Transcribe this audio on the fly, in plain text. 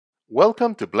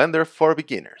Welcome to Blender for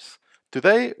Beginners.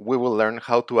 Today we will learn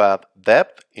how to add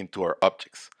depth into our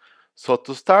objects. So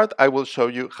to start, I will show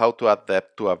you how to add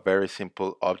depth to a very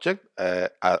simple object, a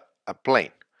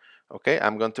plane. Okay,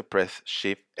 I'm going to press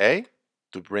Shift A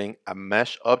to bring a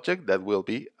mesh object that will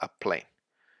be a plane.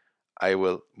 I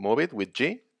will move it with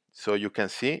G so you can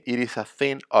see it is a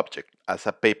thin object as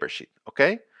a paper sheet.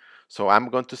 Okay, so I'm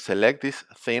going to select this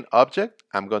thin object.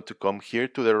 I'm going to come here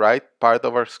to the right part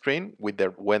of our screen with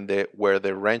where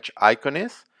the wrench icon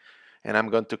is, and I'm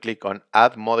going to click on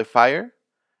Add Modifier,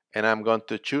 and I'm going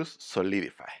to choose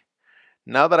Solidify.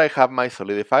 Now that I have my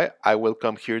Solidify, I will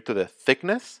come here to the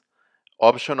thickness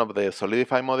option of the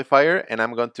Solidify modifier, and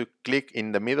I'm going to click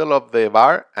in the middle of the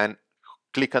bar and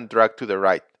click and drag to the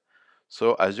right.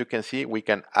 So as you can see, we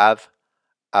can add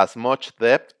as much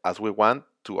depth as we want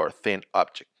to our thin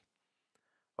object.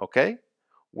 Okay,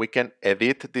 we can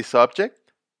edit this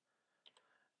object,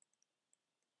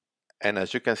 and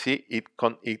as you can see, it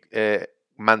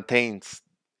maintains,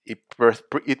 it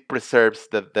preserves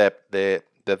the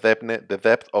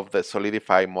depth of the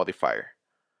Solidify modifier.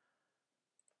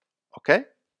 Okay,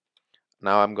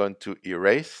 now I'm going to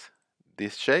erase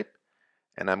this shape,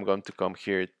 and I'm going to come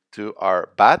here to our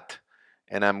bat,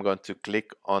 and I'm going to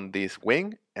click on this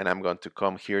wing, and I'm going to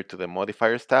come here to the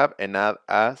modifiers tab and add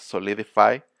a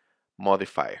Solidify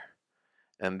modifier,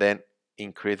 and then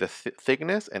increase the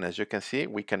thickness, and as you can see,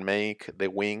 we can make the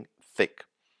wing thick.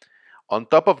 On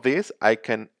top of this, I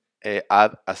can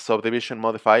add a subdivision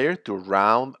modifier to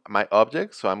round my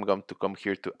object. So I'm going to come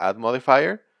here to Add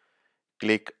Modifier,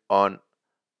 click on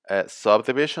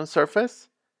Subdivision Surface,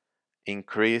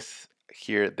 increase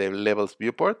here the Levels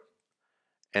Viewport,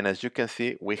 and as you can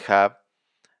see, we have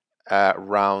a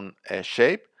round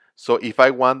shape. So if I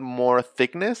want more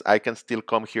thickness, I can still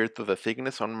come here to the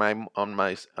thickness on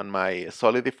my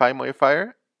Solidify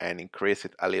modifier and increase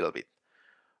it a little bit.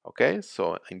 Okay,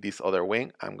 so in this other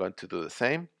wing, I'm going to do the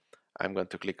same. I'm going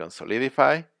to click on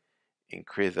Solidify,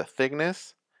 increase the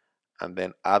thickness, and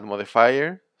then Add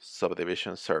Modifier,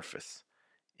 Subdivision Surface.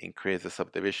 Increase the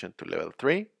subdivision to level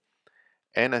 3.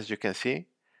 And as you can see,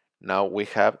 now we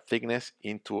have thickness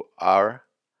into our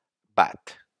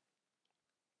bat.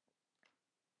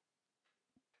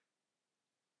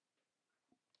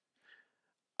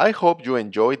 I hope you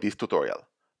enjoyed this tutorial.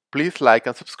 Please like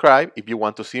and subscribe if you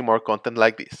want to see more content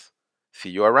like this. See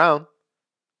you around!